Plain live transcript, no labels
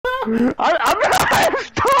I'm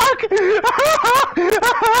stuck!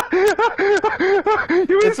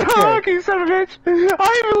 You were stuck, you son of a bitch!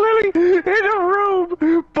 I'm literally in a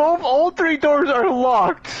room! All three doors are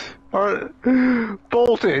locked! Or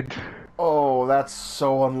bolted. Oh, that's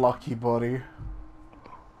so unlucky, buddy.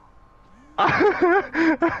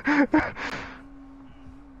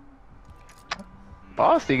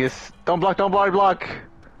 Boss thing is... Don't block!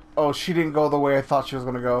 Oh, she didn't go the way I thought she was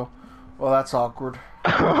gonna go. Well, that's awkward.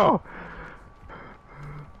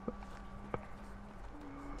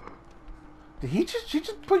 Did she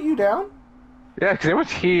just put you down? Yeah, because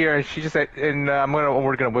everyone's here, and she just said, and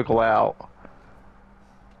we're gonna wiggle out.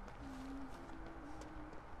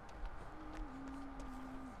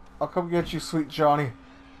 I'll come get you, sweet Johnny.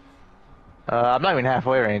 I'm not even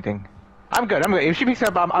halfway or anything. I'm good. If she picks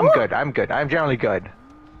up, I'm good. I'm generally good.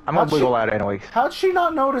 I'm gonna wiggle out anyways. How'd she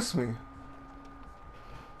not notice me?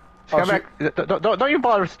 Come back. Don't even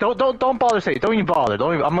bother. Don't bother saying. Don't even bother.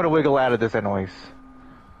 I'm gonna wiggle out of this anyways.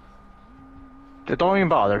 Don't even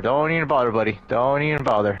bother. Don't even bother, buddy. Don't even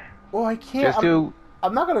bother. Well, I can't.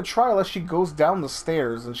 I'm not gonna try unless she goes down the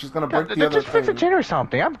stairs and she's gonna break the other Just fix a gen or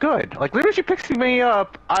something. I'm good. Like literally, she picks me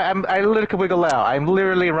up. I literally can wiggle out. I'm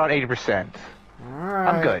literally around 80%.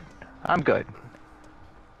 Alright. I'm good.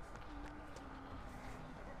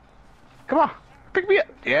 Come on, pick me up.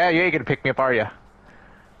 Yeah, you ain't gonna pick me up, are you?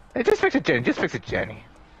 Hey, just fix it, Jenny. Just fix it, Jenny.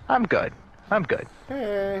 I'm good.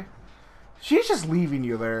 Hey. She's just leaving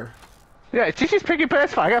you there. Yeah, she's just picking.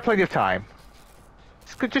 That's fine. I got plenty of time.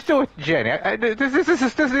 Just do it, Jenny. This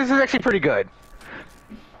is actually pretty good.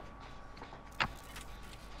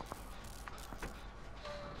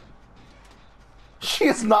 She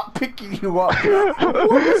is not picking you up. She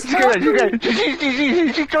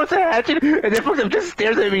throws a hatchet and then fucks up, just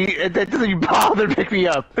stares at me and then doesn't even bother to pick me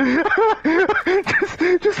up.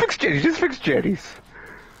 just fix Jenny. Just fix Jenny's.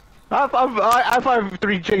 I find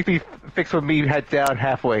 3 Jenny fixed with me head down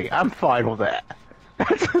halfway. I'm fine with that.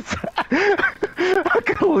 I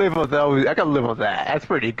can live with those. I can live with that. That's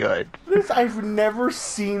pretty good. I've never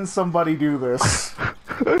seen somebody do this.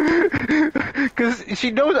 Because she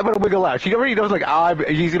knows I'm gonna wiggle out. She already knows, like,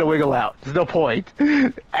 she's gonna wiggle out. There's no point.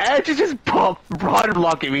 And she just run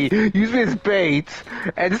blocking me, use me as bait.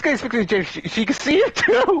 And this guy's fixing James. She can see it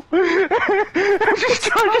too. She's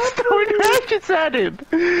just throwing hatchets at him.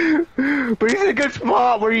 But he's in a good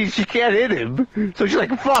spot where she can't hit him. So she's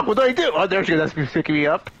like, fuck, what do I do? Oh, there she goes. That's picking me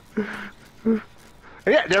up.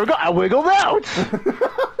 Yeah, there we go. I wiggled out.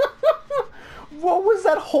 What was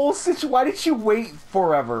that whole situation? Why did she wait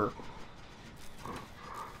forever?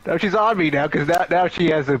 Now she's on me now, because now she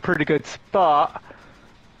has a pretty good spot.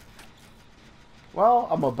 Well,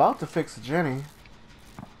 I'm about to fix Jenny.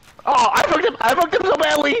 Oh, I fucked him so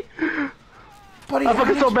badly! Buddy, I fucked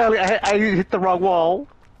him so badly, I hit the wrong wall.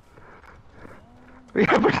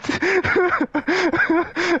 Yeah, but...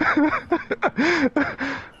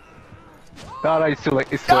 No, it's too late.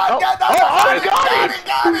 It's too late. I got it!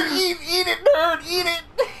 Eat it, nerd! Eat it!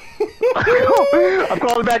 I'm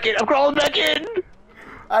crawling back in!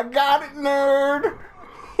 I got it, nerd!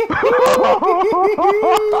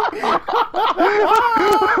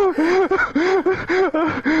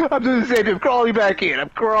 I'm doing the same thing. I'm crawling back in. I'm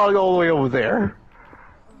crawling all the way over there.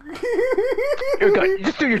 Here we go.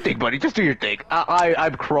 Just do your thing, buddy. Just do your thing.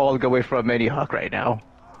 I'm crawling away from Manny Hawk right now.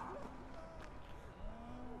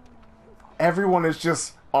 Everyone is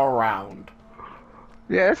just around.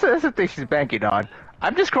 Yeah, that's the thing she's banking on.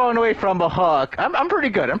 I'm just crawling away from a Hawk. I'm pretty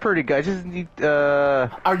good. I just need,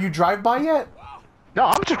 Are you drive-by yet? No,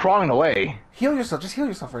 I'm just crawling away. Heal yourself. Just heal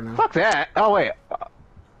yourself right now. Fuck that. Oh, wait.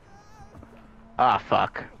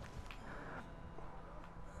 Fuck.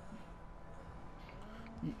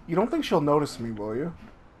 You don't think she'll notice me, will you?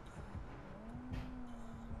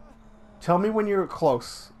 Tell me when you're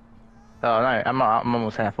close. Oh, no, I'm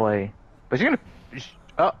almost halfway. But she's gonna...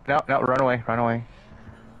 Oh, no, run away.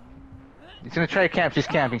 He's gonna try to camp. She's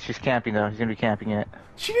camping though. He's gonna be camping it.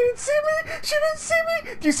 She didn't see me!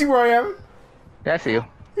 Do you see where I am? Yeah, I see you.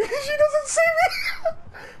 She doesn't see me!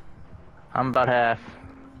 I'm about half.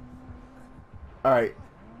 Alright.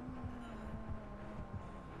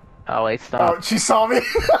 Oh, wait, stop. Oh, she saw me!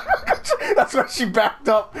 That's why she backed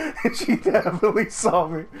up. She definitely saw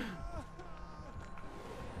me.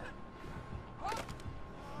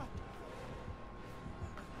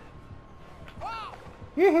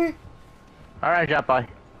 Alright, drop by.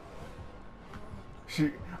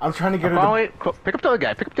 I'm trying to get her to... Wait, pick up the other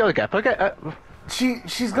guy.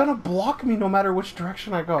 She's gonna block me no matter which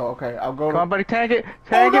direction I go. Okay, I'll go. Come on, buddy, tag it,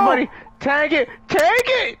 buddy. Tag it!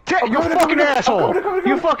 You fucking asshole!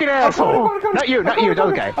 You fucking asshole! Not you, the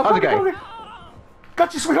other guy.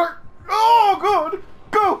 Got you, sweetheart! Oh, good!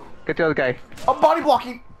 Go! Get the other guy. I'm body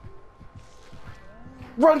blocking!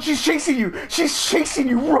 Run, she's chasing you! She's chasing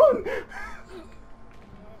you, run!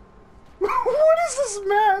 What is this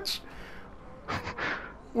match?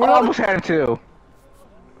 I almost had him too.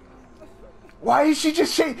 Why is she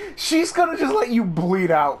just she's gonna just let you bleed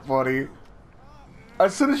out, buddy.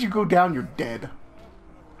 As soon as you go down, you're dead.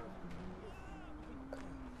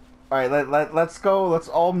 Alright, let's go. Let's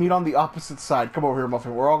all meet on the opposite side. Come over here,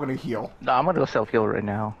 Muffin. We're all gonna heal. No, I'm gonna go self-heal right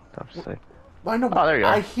now. I'm just saying. I know, oh, there you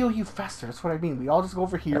are. I heal you faster. That's what I mean. We all just go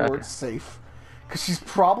over here okay. where it's safe. Because she's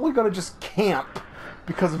probably gonna just camp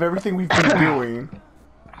because of everything we've been doing.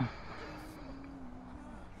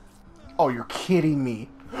 Oh, you're kidding me.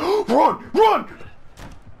 Run! Run!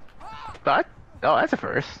 What? Oh, that's a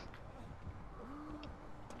first.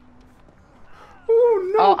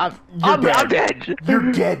 Oh, no. Oh, I'm dead.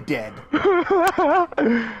 You're dead.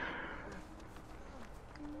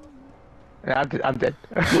 Yeah, I'm dead.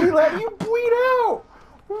 She let you bleed out!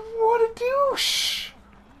 What a douche!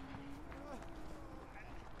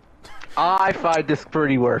 I find this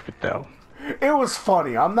pretty worth it, though. It was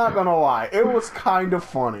funny, I'm not gonna lie. It was kind of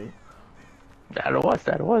funny. That it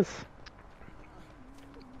was.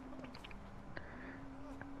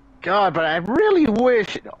 God, but I really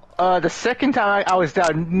wish the second time I was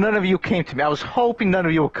down, none of you came to me. I was hoping none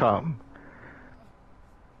of you would come.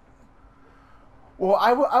 Well,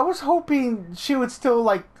 I was hoping she would still,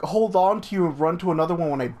 like, hold on to you and run to another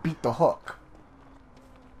one when I beat the hook.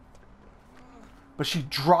 But she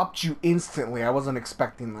dropped you instantly. I wasn't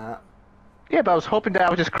expecting that. Yeah, but I was hoping that I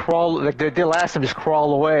would just crawl, like they did last time, just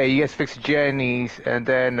crawl away. You guys fix Jenny's, and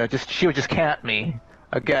then she would just camp me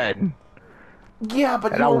again. Yeah,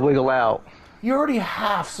 but and I'll wiggle out. You're already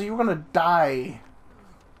half, so you're gonna die.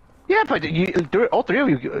 Yeah, but all three of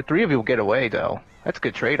you will get away, though. That's a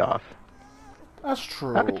good trade-off. That's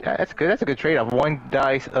true. That's good. That's a good trade-off. One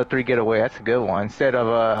dice, three get away. That's a good one. Instead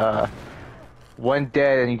of one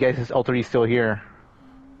dead and you guys all three still here.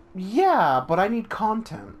 Yeah, but I need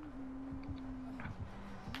content.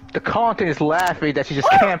 The content is laughing that she's just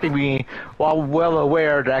camping me while well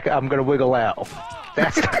aware that I'm gonna wiggle out.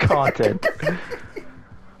 That's the content.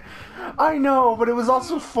 I know, but it was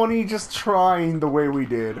also funny just trying the way we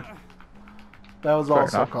did. That was Fair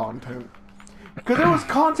also enough. content. Because there was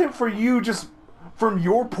content for you just from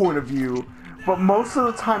your point of view, but most of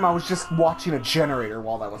the time I was just watching a generator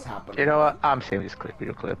while that was happening. You know what? I'm saving this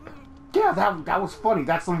video clip. Yeah, that was funny.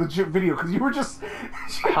 That's a legit video because you were just,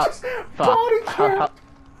 Fuck, body cam.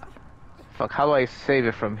 Fuck, how do I save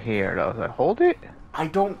it from here though? Do I hold it? I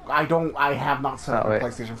have not set up a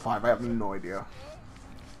PlayStation 5. I have no idea.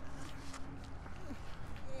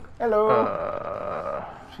 Hello.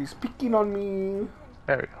 She's picking on me.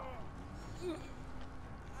 There we go.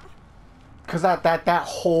 Cause that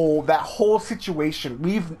whole situation,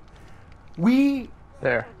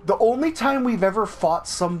 There. the only time we've ever fought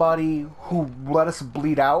somebody who let us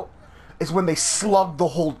bleed out is when they slugged the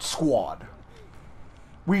whole squad.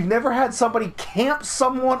 We've never had somebody camp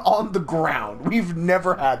someone on the ground. We've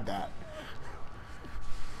never had that.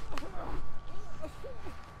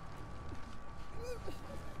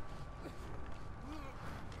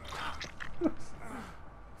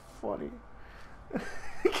 Funny.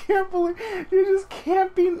 I can't believe you're just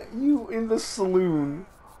camping you in the saloon.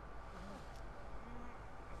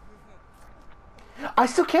 I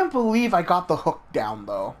still can't believe I got the hook down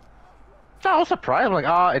though. I was surprised. I'm like,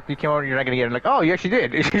 oh, if you came over, you're not gonna get it. I'm like, oh, you actually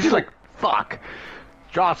did. She's just like, fuck.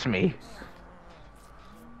 Drops me.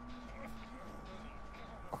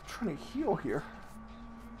 I'm trying to heal here.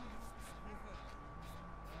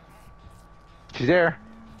 She's there.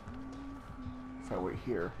 If I wait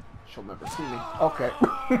here, she'll never see me. Okay.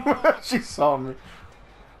 She saw me.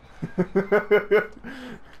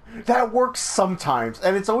 That works sometimes,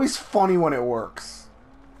 and it's always funny when it works.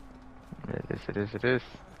 It is.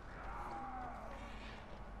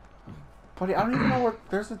 Buddy, I don't even know where...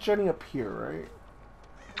 There's a Jenny up here, right?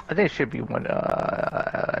 I think it should be one,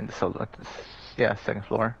 yeah, second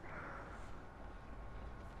floor.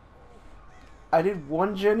 I did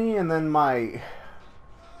one Jenny, and then my...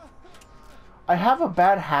 I have a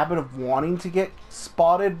bad habit of wanting to get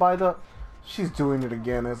spotted by the... She's doing it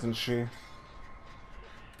again, isn't she?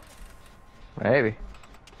 Maybe.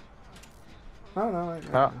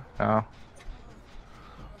 No. Oh.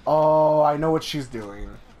 Oh, I know what she's doing.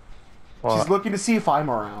 What? She's looking to see if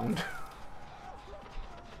I'm around.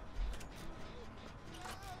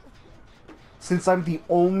 Since I'm the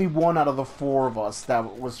only one out of the four of us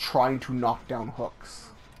that was trying to knock down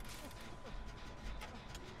hooks.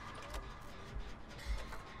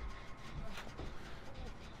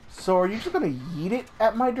 So are you just gonna yeet it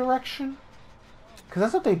at my direction? Because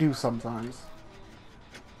that's what they do sometimes.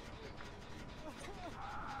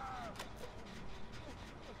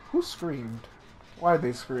 Who screamed? Why did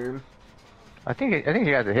they scream? I think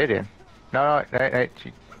she has to hit him. No, no,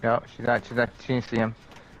 she's not. She didn't see him.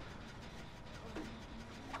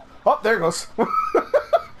 Oh, there it goes.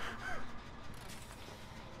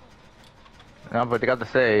 No, but they got the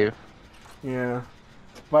save. Yeah.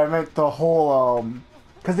 But I meant the whole,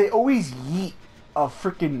 because they always yeet a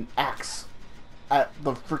freaking axe at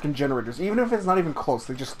the freaking generators. Even if it's not even close.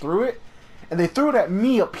 They just threw it. And they threw it at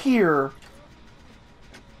me up here.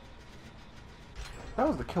 That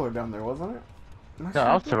was the killer down there, wasn't it? No,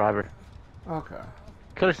 I was Survivor. Okay.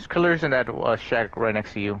 Killer's in that shack right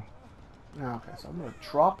next to you. Okay, so I'm gonna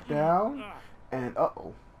drop down, and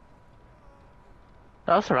uh-oh.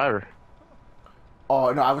 I was Survivor.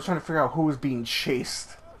 Oh, no, I was trying to figure out who was being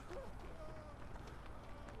chased.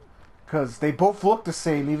 Because they both look the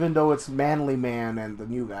same, even though it's Manly Man and the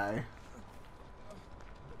new guy.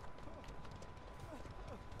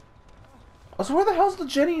 Oh, so where the hell's the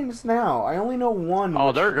Jennings now? I only know one.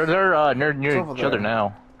 Oh, they're near each other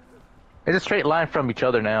now. It's a straight line from each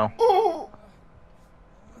other now. Oh!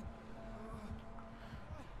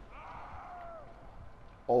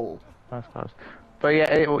 Oh. That's close. But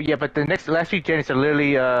yeah, but the last few Jennings are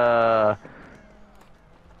literally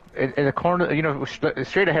in the corner, you know,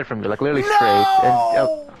 straight ahead from you, like literally No! straight.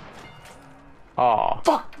 And oh,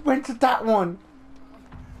 fuck! Went to that one.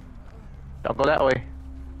 don't go that way.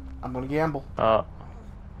 I'm gonna gamble.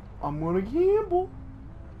 I'm gonna gamble.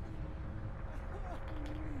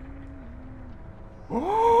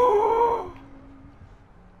 Oh!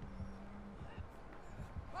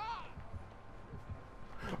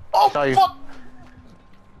 Oh Saw you. fuck!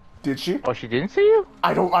 Did she? Oh, she didn't see you?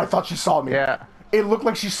 I thought she saw me. Yeah. It looked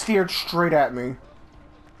like she stared straight at me.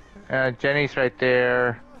 Jenny's right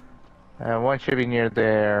there. One should be near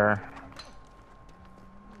there.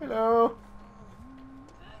 Hello.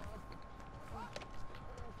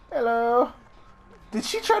 Hello. Did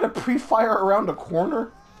she try to pre-fire around a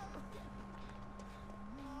corner?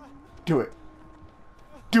 Do it.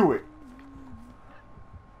 Do it.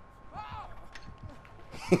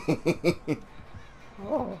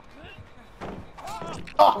 Oh.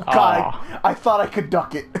 Oh god, I thought I could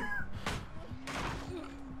duck it.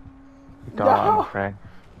 Darn, No. friend.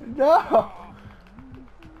 No.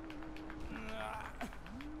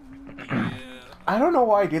 I don't know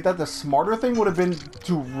why I did that. The smarter thing would have been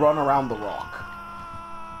to run around the rock.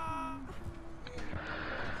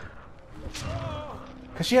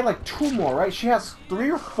 Because she had like 2 more, right? She has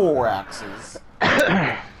 3 or 4 axes.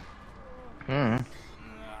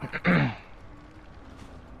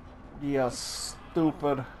 Yeah,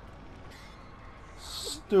 stupid.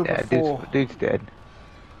 Stupid fool. Dude's dead.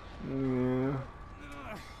 Yeah.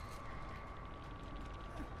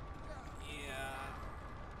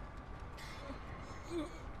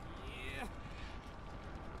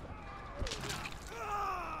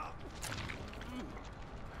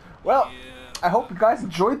 Well, I hope you guys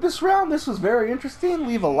enjoyed this round. This was very interesting.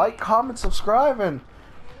 Leave a like, comment, subscribe, and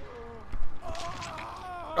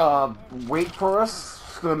wait for us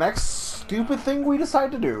for the next stupid thing we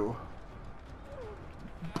decide to do.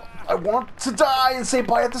 I want to die and say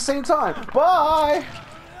bye at the same time. Bye!